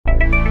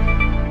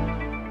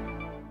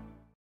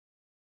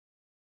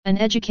an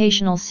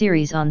educational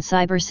series on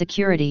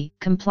cybersecurity,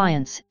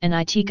 compliance, and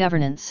IT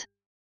governance.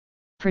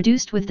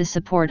 Produced with the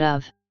support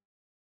of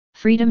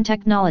Freedom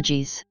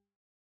Technologies,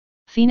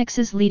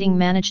 Phoenix's leading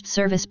managed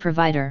service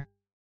provider.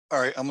 All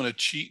right, I'm going to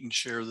cheat and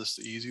share this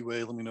the easy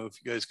way. Let me know if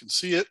you guys can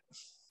see it.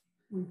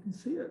 We can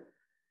see it.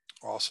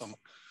 Awesome.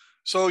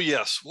 So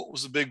yes, what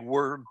was the big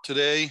word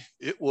today?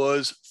 It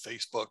was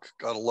Facebook.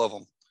 Gotta love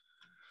them.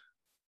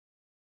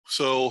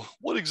 So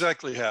what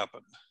exactly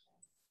happened?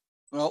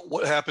 Well,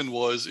 what happened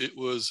was it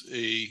was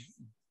a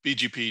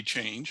BGP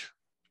change,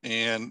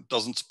 and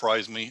doesn't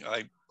surprise me.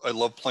 I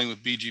love playing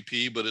with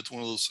BGP, but it's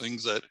one of those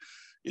things that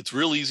it's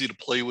real easy to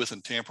play with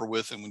and tamper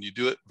with. And when you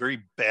do it,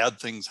 very bad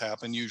things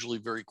happen, usually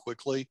very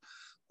quickly.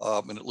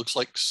 And it looks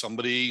like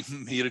somebody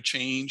made a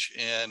change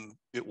and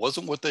it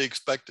wasn't what they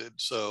expected.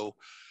 So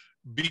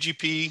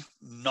BGP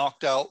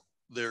knocked out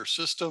their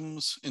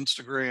systems,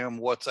 Instagram,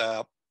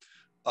 WhatsApp.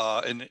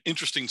 An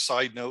interesting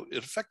side note,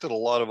 it affected a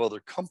lot of other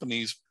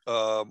companies,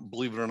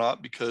 believe it or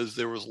not, because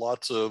there was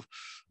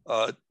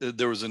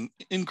there was an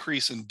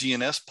increase in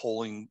DNS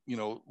polling,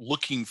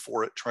 looking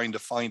for it, trying to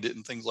find it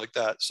and things like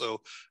that.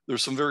 So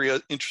there's some very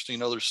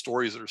interesting other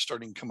stories that are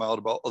starting to come out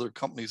about other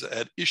companies that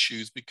had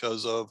issues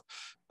because of,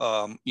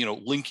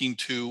 linking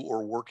to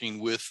or working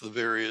with the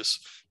various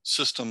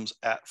systems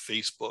at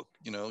Facebook,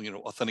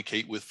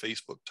 authenticate with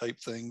Facebook type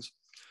things.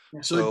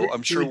 Yeah, so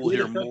I'm sure we'll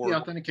hear more. The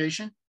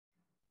authentication?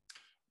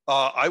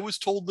 I was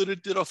told that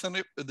it did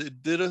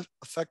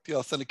affect the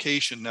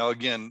authentication. Now,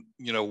 again,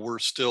 we're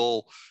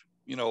still,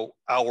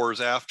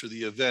 hours after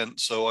the event,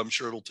 so I'm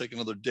sure it'll take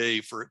another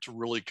day for it to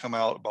really come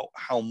out about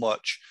how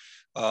much.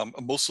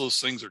 Most of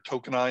those things are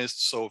tokenized,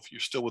 so if you're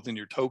still within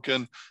your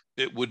token,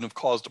 it wouldn't have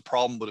caused a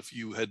problem. But if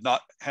you had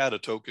not had a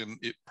token,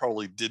 it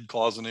probably did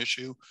cause an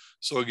issue.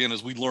 So again,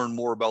 as we learn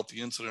more about the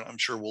incident, I'm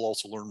sure we'll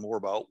also learn more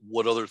about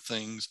what other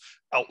things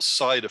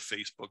outside of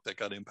Facebook that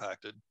got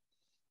impacted.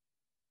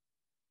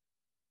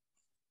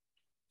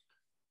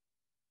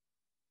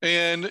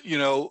 And,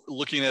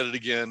 looking at it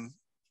again,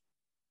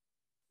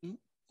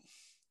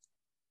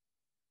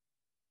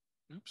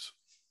 oops,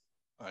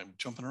 I'm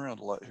jumping around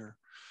a lot here.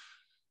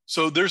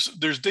 So there's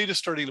data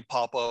starting to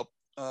pop up.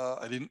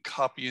 I didn't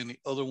copy any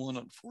other one,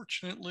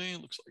 unfortunately.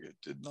 It looks like it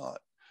did not.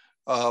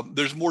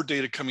 There's more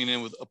data coming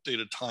in with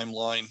updated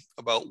timeline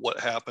about what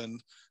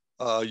happened.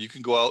 You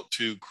can go out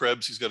to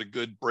Krebs. He's got a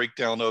good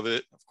breakdown of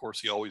it. Of course,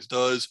 he always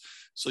does.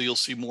 So you'll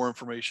see more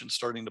information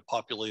starting to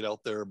populate out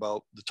there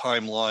about the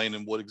timeline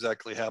and what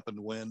exactly happened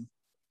when.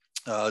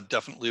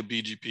 Definitely a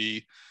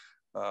BGP,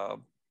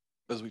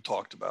 as we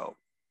talked about.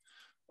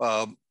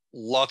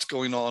 Lots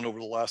going on over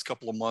the last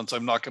couple of months.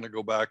 I'm not going to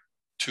go back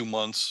 2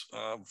 months.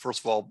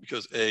 First of all,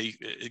 because A,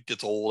 it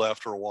gets old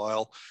after a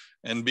while,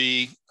 and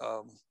B,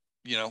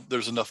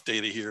 there's enough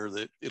data here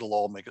that it'll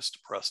all make us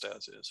depressed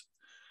as is.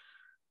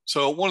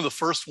 So one of the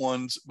first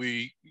ones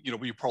we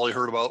probably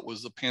heard about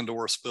was the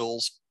Pandora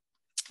spills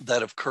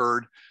that have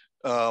occurred,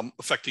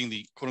 affecting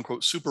the quote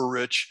unquote super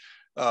rich.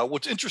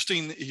 What's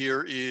interesting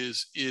here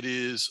is it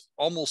is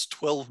almost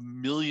 12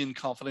 million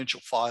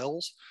confidential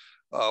files.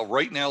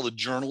 Right now, the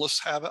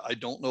journalists have it. I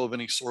don't know of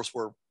any source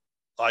where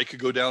I could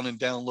go down and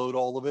download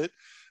all of it.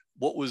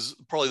 What was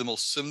probably the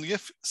most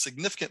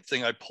significant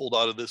thing I pulled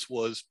out of this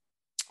was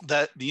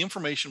that the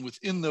information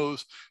within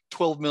those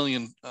 12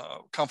 million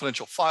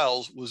confidential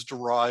files was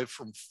derived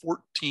from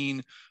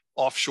 14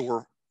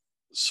 offshore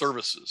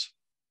service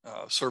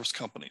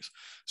companies.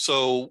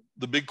 So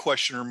the big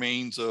question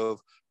remains of,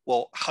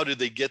 well, how did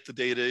they get the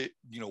data?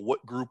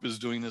 What group is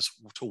doing this?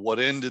 To what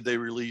end did they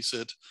release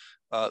it?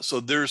 So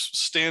there's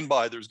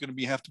standby. There's going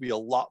to have to be a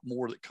lot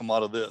more that come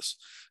out of this.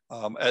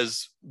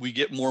 As we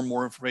get more and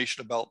more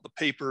information about the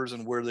papers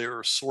and where they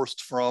are sourced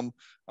from,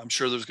 I'm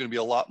sure there's going to be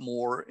a lot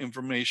more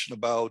information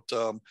about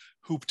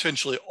who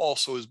potentially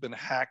also has been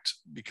hacked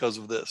because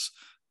of this.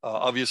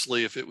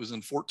 Obviously, if it was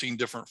in 14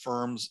 different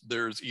firms,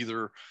 there's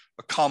either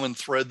a common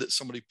thread that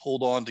somebody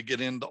pulled on to get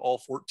into all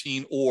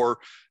 14, or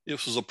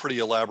this was a pretty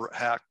elaborate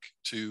hack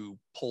to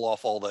pull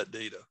off all that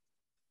data.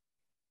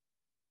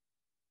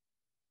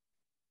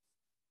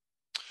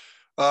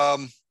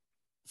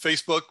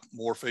 Facebook,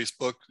 more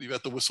Facebook. You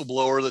got the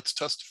whistleblower that's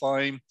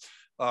testifying.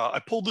 I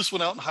pulled this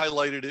one out and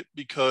highlighted it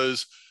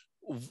because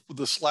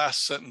this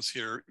last sentence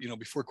here,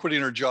 before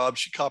quitting her job,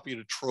 she copied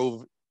a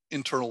trove of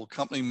internal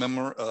company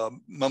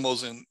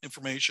memos and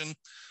information.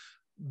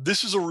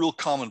 This is a real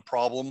common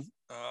problem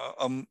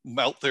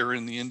out there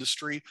in the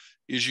industry,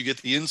 is you get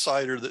the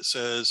insider that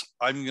says,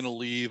 I'm going to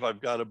leave.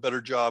 I've got a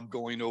better job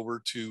going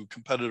over to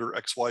competitor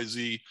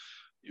XYZ.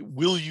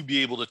 Will you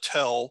be able to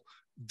tell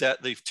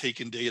that they've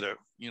taken data?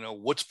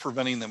 What's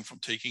preventing them from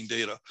taking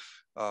data?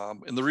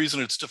 And the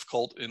reason it's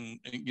difficult,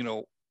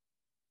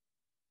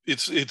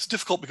 it's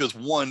difficult because,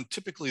 one,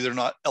 typically they're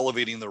not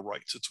elevating their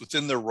rights. It's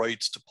within their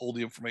rights to pull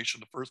the information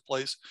in the first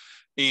place.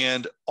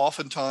 And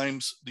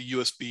oftentimes the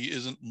USB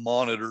isn't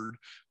monitored,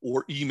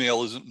 or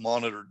email isn't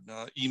monitored.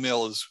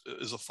 Email is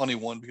a funny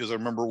one, because I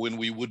remember when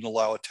we wouldn't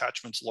allow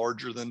attachments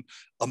larger than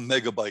a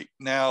megabyte.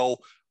 Now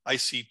I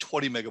see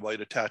 20 megabyte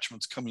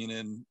attachments coming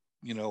in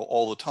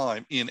all the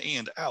time, in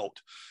and out.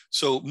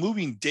 So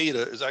moving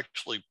data is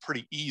actually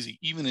pretty easy,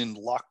 even in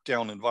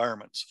lockdown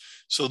environments.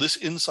 So this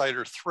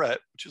insider threat,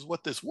 which is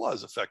what this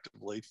was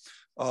effectively,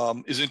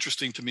 is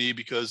interesting to me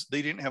because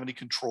they didn't have any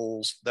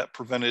controls that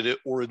prevented it,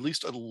 or at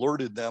least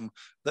alerted them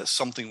that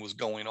something was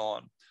going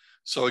on.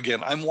 So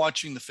again, I'm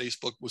watching the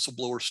Facebook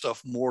whistleblower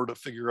stuff more to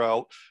figure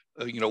out,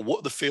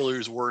 what the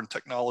failures were in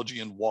technology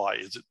and why.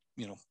 Is it,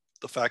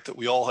 the fact that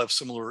we all have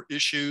similar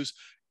issues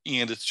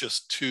and it's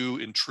just too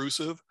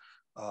intrusive?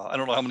 I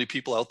don't know how many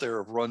people out there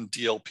have run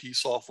DLP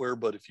software,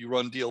 but if you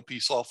run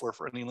DLP software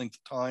for any length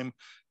of time,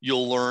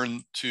 you'll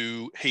learn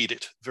to hate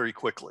it very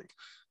quickly.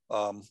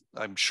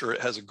 I'm sure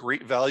it has a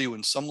great value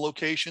in some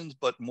locations,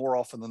 but more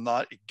often than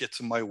not, it gets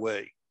in my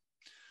way.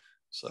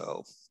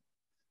 So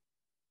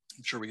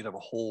I'm sure we can have a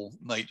whole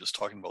night just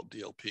talking about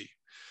DLP.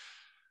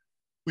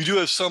 We do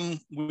have some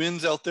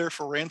wins out there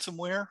for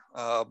ransomware.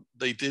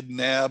 They did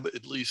nab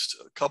at least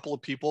a couple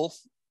of people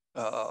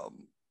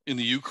in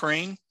the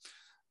Ukraine.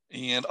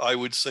 And I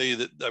would say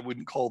that I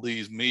wouldn't call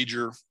these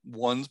major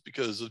ones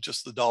because of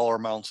just the dollar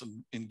amounts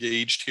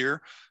engaged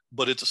here,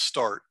 but it's a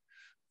start.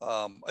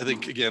 I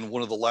think, again,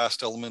 one of the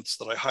last elements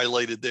that I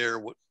highlighted there,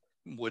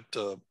 what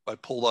I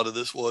pulled out of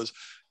this was,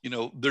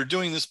 they're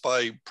doing this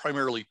by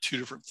primarily two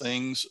different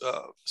things: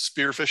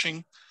 spear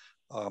phishing.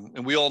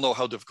 And we all know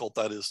how difficult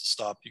that is to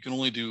stop. You can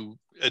only do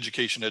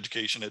education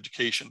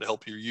to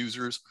help your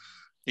users.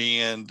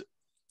 And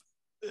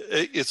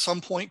at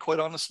some point, quite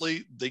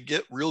honestly, they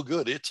get real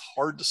good. It's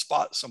hard to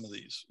spot some of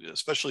these,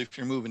 especially if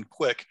you're moving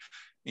quick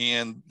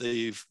and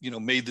they've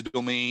made the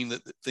domain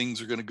that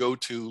things are going to go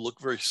to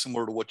look very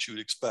similar to what you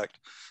would expect.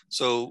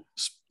 So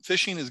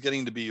phishing is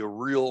getting to be a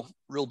real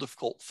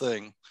difficult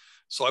thing.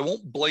 So I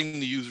won't blame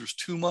the users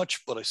too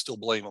much, but I still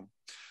blame them.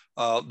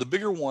 The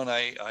bigger one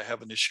I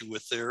have an issue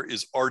with there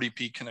is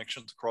RDP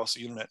connections across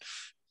the internet.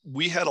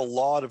 We had a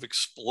lot of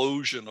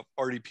explosion of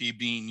RDP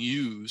being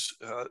used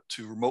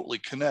to remotely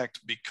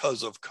connect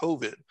because of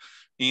COVID.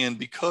 And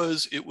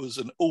because it was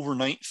an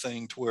overnight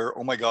thing to where,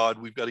 oh my God,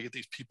 we've got to get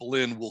these people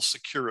in, we'll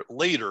secure it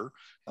later.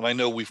 And I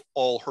know we've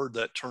all heard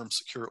that term,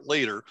 secure it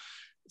later.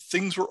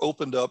 Things were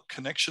opened up,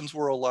 connections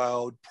were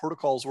allowed,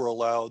 protocols were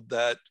allowed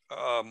that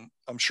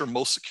I'm sure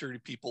most security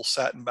people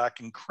sat in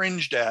back and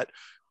cringed at,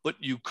 but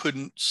you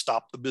couldn't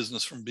stop the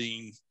business from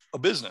being a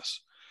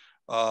business.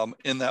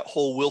 And that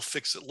whole we'll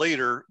fix it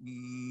later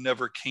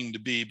never came to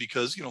be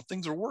because,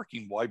 things are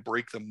working. Why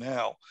break them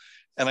now?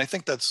 And I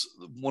think that's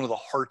one of the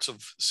hearts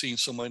of seeing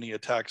so many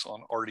attacks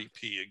on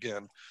RDP.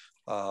 Again,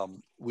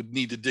 would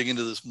need to dig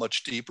into this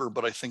much deeper,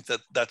 but I think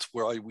that's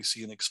where we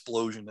see an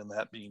explosion in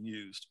that being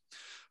used.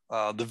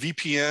 The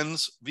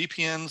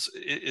VPNs,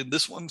 and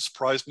this one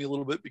surprised me a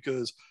little bit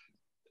because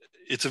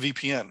it's a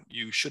VPN.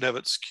 You should have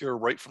it secure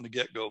right from the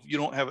get-go. If you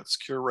don't have it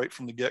secure right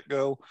from the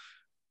get-go,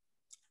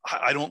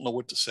 I don't know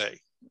what to say.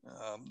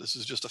 This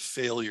is just a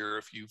failure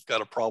if you've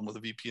got a problem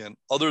with a VPN,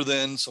 other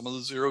than some of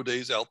the 0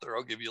 days out there.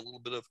 I'll give you a little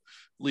bit of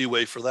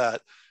leeway for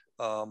that.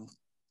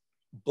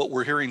 But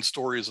we're hearing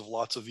stories of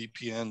lots of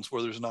VPNs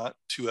where there's not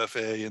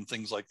 2FA and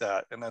things like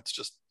that. And that's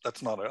just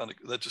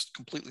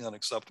completely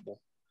unacceptable.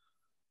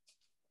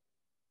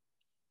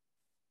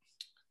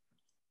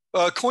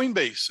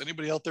 Coinbase,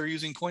 anybody out there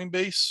using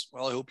Coinbase?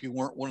 Well, I hope you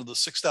weren't one of the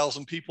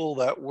 6,000 people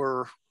that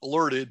were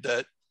alerted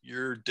that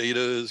your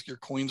your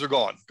coins are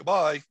gone.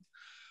 Goodbye.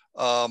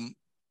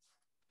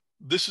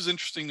 This is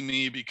interesting to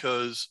me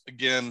because,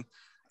 again,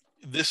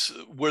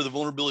 where the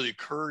vulnerability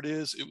occurred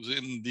it was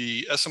in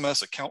the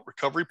SMS account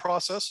recovery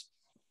process.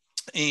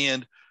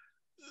 And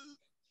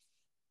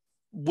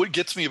what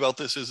gets me about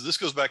this is this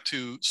goes back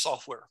to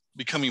software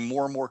becoming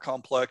more and more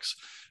complex.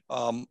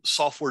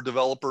 Software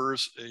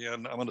developers,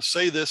 and I'm going to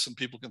say this and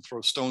people can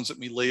throw stones at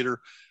me later.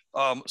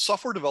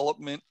 Software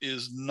development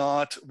is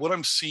not what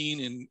I'm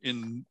seeing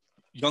in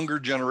younger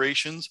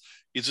generations.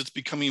 Is it's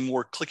becoming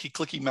more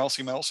clicky,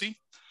 mousy,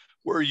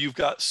 where you've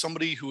got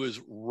somebody who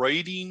is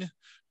writing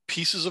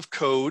pieces of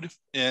code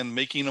and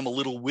making them a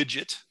little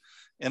widget.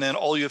 And then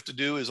all you have to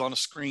do is on a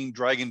screen,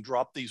 drag and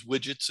drop these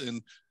widgets,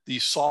 and the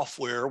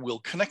software will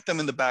connect them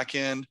in the back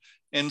end.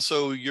 And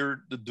so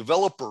the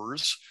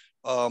developers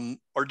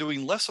are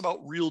doing less about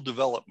real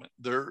development.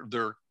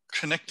 They're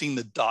connecting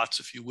the dots,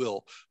 if you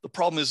will. The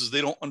problem is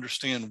they don't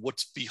understand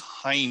what's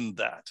behind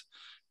that.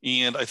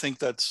 And I think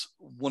that's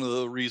one of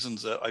the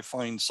reasons that I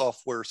find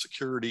software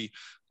security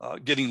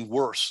getting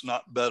worse,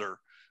 not better.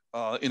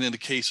 And in the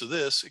case of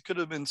this, it could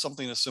have been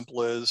something as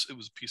simple as it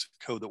was a piece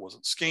of code that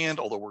wasn't scanned,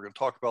 although we're going to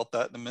talk about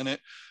that in a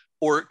minute.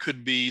 Or it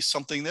could be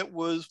something that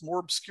was more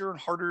obscure and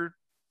harder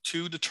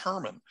to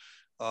determine.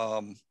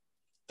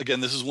 Again,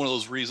 this is one of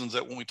those reasons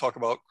that when we talk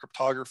about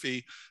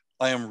cryptography,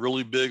 I am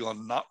really big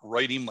on not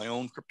writing my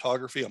own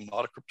cryptography. I'm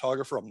not a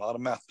cryptographer. I'm not a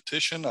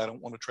mathematician. I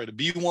don't want to try to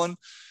be one.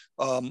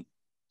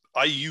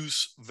 I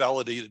use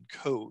validated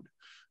code,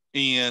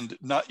 and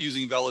not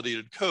using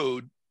validated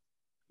code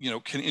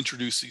can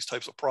introduce these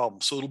types of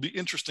problems. So it'll be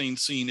interesting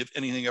seeing if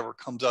anything ever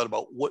comes out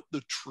about what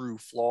the true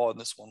flaw in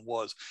this one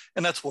was.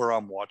 And that's where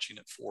I'm watching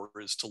it for,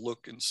 is to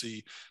look and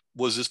see,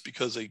 was this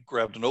because they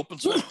grabbed an open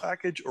source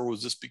package, or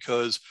was this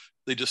because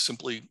they just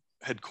simply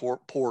had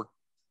poor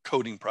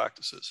coding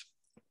practices?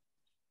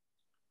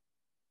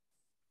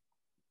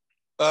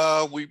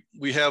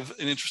 We have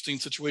an interesting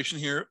situation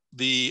here.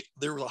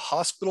 There was a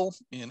hospital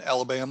in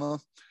Alabama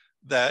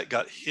that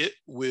got hit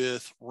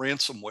with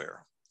ransomware.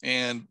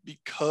 And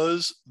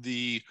because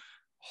the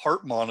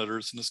heart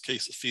monitors, in this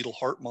case, a fetal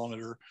heart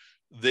monitor,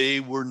 they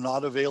were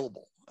not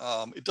available.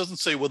 It doesn't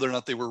say whether or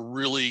not they were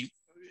really,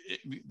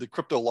 the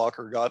crypto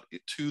locker got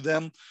it to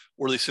them,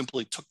 or they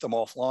simply took them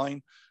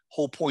offline.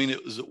 Whole point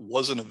is it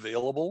wasn't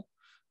available.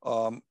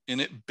 And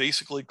it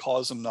basically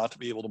caused them not to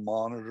be able to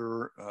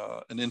monitor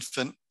an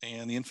infant,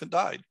 and the infant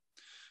died.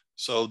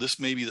 So this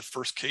may be the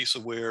first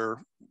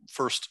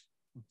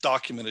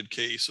documented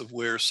case of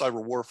where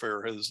cyber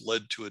warfare has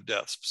led to a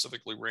death,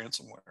 specifically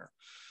ransomware.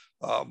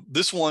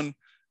 This one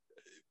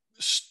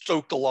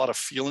stoked a lot of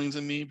feelings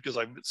in me, because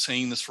I've been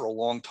saying this for a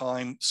long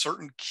time.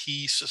 Certain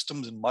key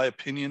systems, in my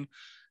opinion,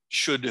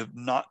 should have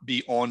not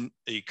be on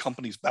a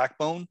company's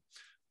backbone.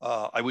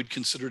 I would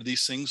consider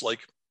these things like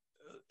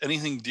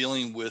anything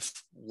dealing with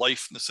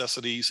life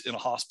necessities in a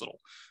hospital,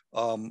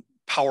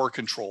 power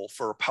control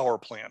for a power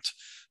plant,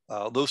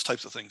 those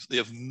types of things. They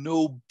have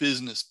no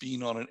business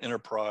being on an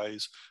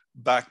enterprise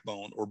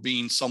backbone, or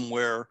being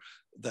somewhere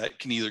that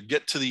can either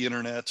get to the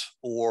internet,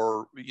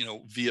 or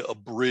via a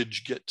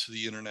bridge get to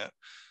the internet.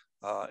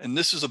 And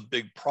this is a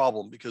big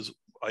problem, because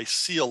I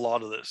see a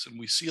lot of this, and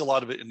we see a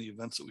lot of it in the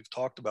events that we've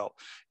talked about,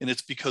 and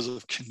it's because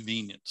of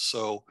convenience.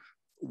 So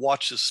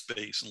watch this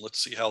space, and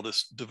let's see how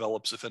this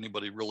develops, if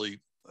anybody really,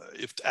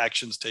 if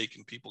action's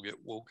taken, people get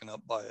woken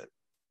up by it.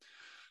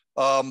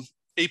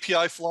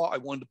 API flaw, I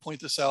wanted to point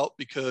this out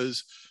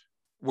because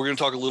we're going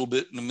to talk a little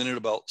bit in a minute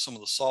about some of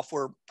the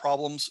software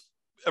problems.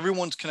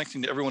 Everyone's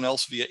connecting to everyone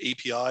else via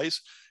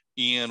APIs.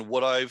 And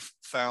what I've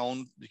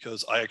found,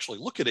 because I actually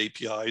look at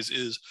APIs,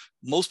 is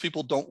most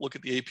people don't look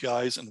at the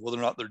APIs and whether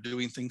or not they're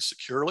doing things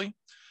securely.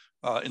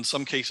 In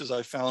some cases,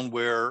 I found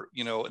where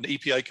an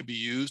API could be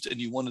used and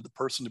you wanted the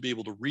person to be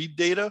able to read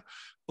data,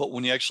 but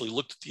when you actually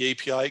looked at the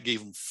API, it gave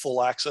them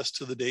full access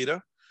to the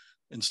data.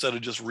 Instead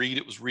of just read,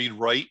 it was read,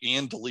 write,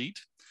 and delete.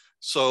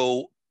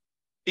 So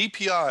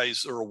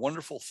APIs are a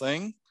wonderful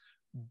thing,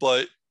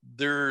 but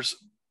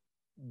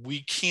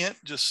we can't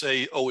just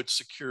say, oh, it's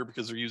secure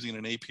because they're using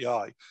an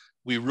API.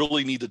 We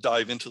really need to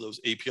dive into those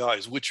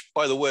APIs, which,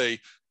 by the way,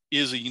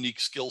 is a unique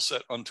skill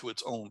set unto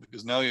its own,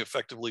 because now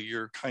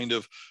you're kind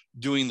of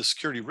doing the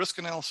security risk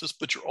analysis,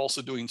 but you're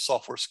also doing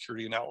software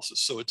security analysis.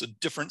 So it's a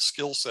different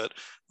skill set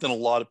than a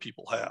lot of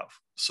people have.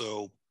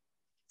 So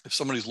if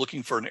somebody's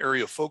looking for an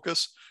area of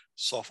focus,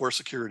 software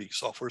security, and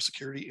software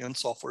security.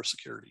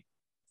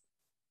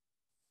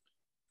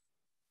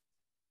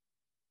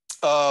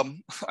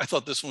 I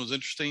thought this one was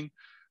interesting.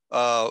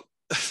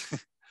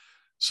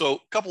 So a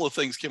couple of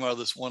things came out of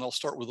this one. I'll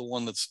start with the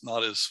one that's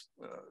not as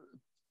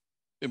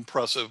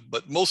impressive,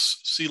 but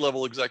most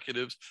C-level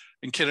executives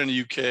in Canada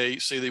and UK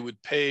say they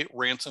would pay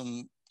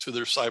ransom to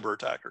their cyber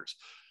attackers.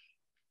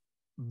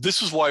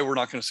 This is why we're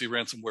not going to see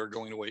ransomware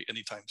going away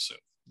anytime soon.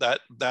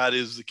 That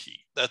is the key.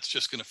 That's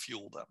just going to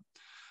fuel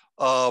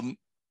them.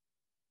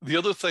 The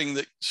other thing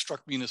that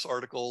struck me in this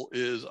article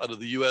is, out of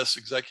the US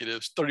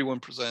executives,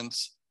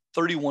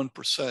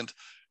 31%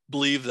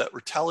 believe that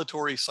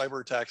retaliatory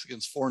cyber attacks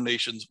against foreign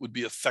nations would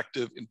be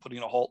effective in putting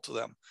a halt to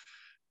them.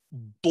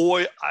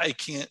 Boy,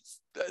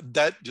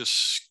 that just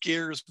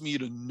scares me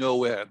to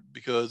no end,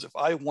 because if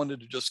I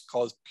wanted to just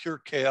cause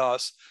pure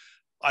chaos,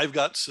 I've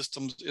got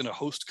systems in a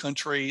host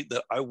country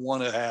that I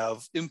want to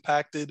have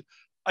impacted.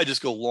 I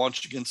just go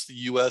launch against the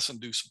US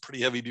and do some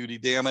pretty heavy duty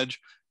damage.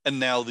 And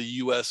now the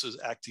US is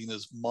acting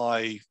as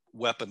my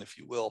weapon, if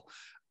you will.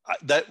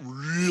 That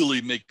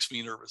really makes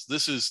me nervous.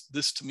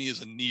 This to me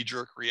is a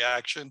knee-jerk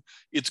reaction.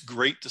 It's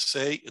great to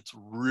say, it's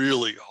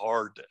really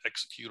hard to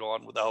execute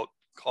on without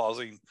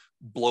causing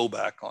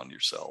blowback on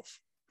yourself.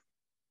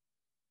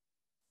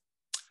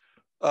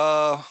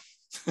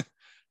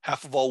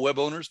 Half of all web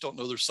owners don't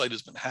know their site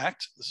has been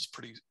hacked. This is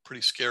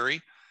pretty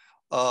scary.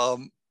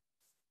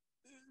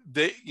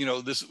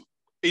 This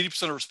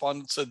 80% of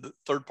respondents said that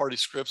third-party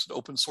scripts and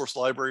open source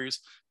libraries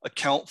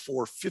account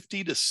for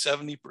 50 to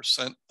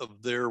 70%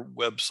 of their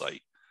website.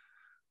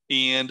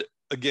 And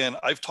again,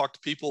 I've talked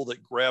to people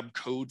that grab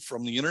code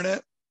from the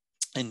internet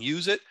and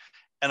use it.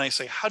 And I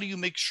say, how do you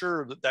make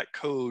sure that that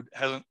code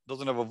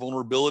doesn't have a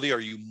vulnerability? Are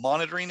you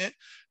monitoring it?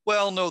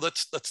 Well, no,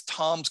 that's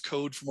Tom's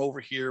code from over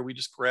here. We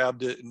just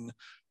grabbed it, and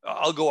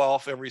I'll go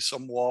off every so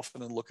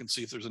often and look and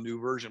see if there's a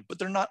new version. But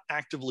they're not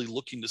actively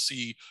looking to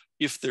see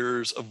if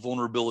there's a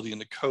vulnerability in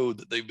the code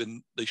that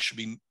they should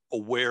be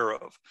aware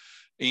of.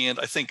 And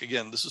I think,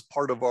 again, this is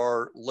part of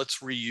our let's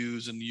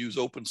reuse and use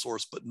open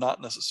source, but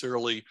not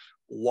necessarily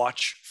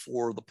watch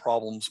for the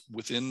problems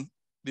within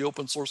the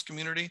open source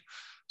community.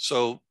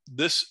 So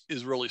this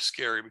is really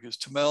scary, because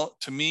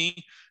to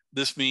me,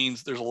 this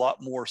means there's a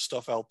lot more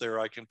stuff out there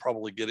I can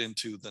probably get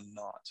into than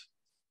not.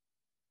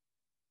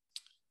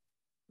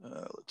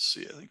 Let's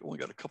see, I think I only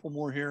got a couple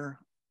more here.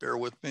 Bear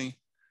with me.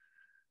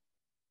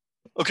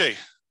 Okay,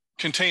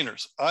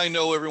 containers. I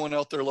know everyone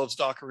out there loves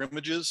Docker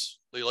images.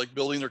 They like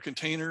building their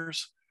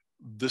containers.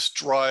 This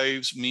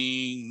drives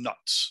me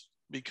nuts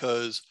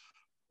because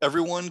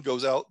everyone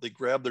goes out, they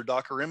grab their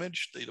Docker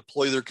image, they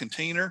deploy their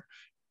container,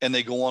 and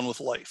they go on with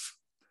life.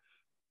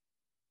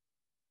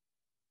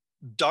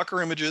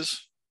 Docker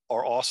images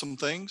are awesome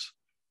things,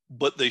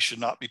 but they should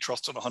not be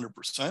trusted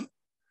 100%.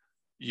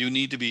 You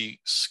need to be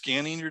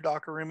scanning your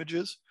Docker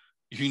images.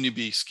 You need to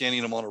be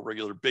scanning them on a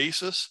regular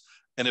basis.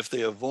 And if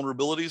they have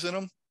vulnerabilities in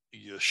them,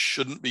 you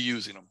shouldn't be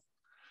using them.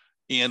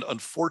 And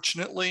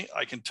unfortunately,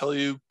 I can tell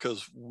you,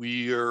 because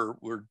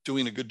we're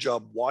doing a good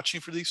job watching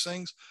for these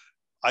things,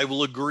 I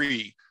will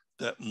agree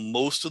that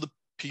most of the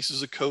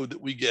pieces of code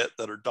that we get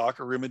that are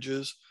Docker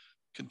images,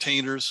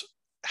 containers,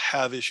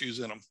 have issues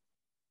in them.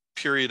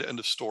 Period, end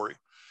of story.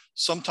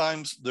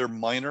 Sometimes they're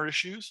minor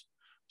issues.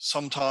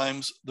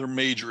 Sometimes they're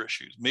major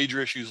issues.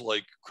 Major issues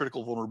like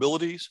critical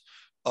vulnerabilities,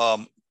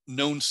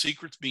 known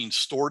secrets being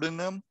stored in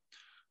them.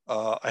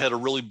 I had a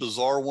really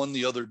bizarre one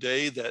the other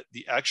day that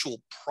the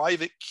actual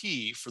private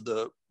key for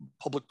the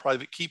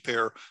public-private key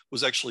pair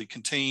was actually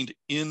contained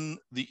in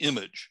the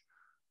image,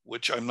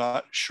 which I'm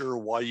not sure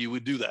why you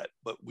would do that,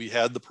 but we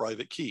had the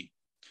private key.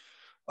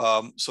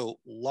 So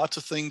lots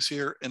of things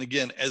here. And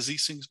again, as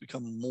these things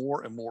become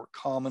more and more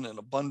common and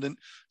abundant,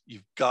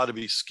 you've got to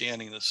be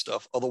scanning this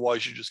stuff.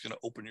 Otherwise, you're just going to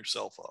open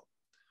yourself up.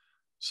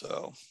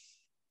 So